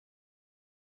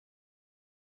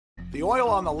The oil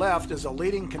on the left is a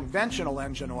leading conventional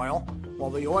engine oil, while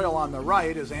the oil on the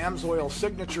right is Amsoil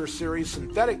Signature Series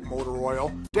synthetic motor oil.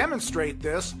 To demonstrate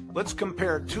this, let's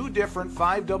compare two different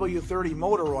 5W30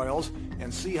 motor oils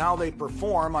and see how they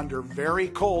perform under very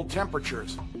cold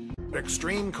temperatures.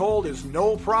 Extreme cold is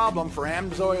no problem for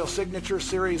Amsoil Signature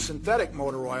Series synthetic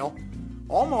motor oil.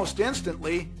 Almost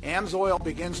instantly, Amsoil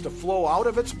begins to flow out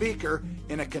of its beaker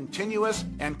in a continuous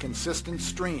and consistent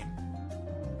stream.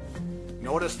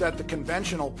 Notice that the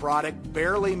conventional product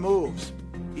barely moves.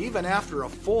 Even after a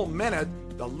full minute,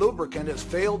 the lubricant has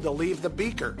failed to leave the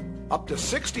beaker. Up to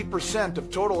 60%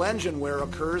 of total engine wear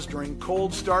occurs during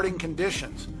cold starting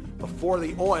conditions before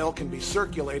the oil can be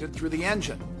circulated through the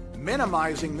engine.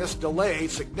 Minimizing this delay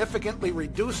significantly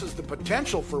reduces the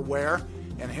potential for wear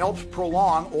and helps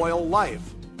prolong oil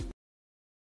life.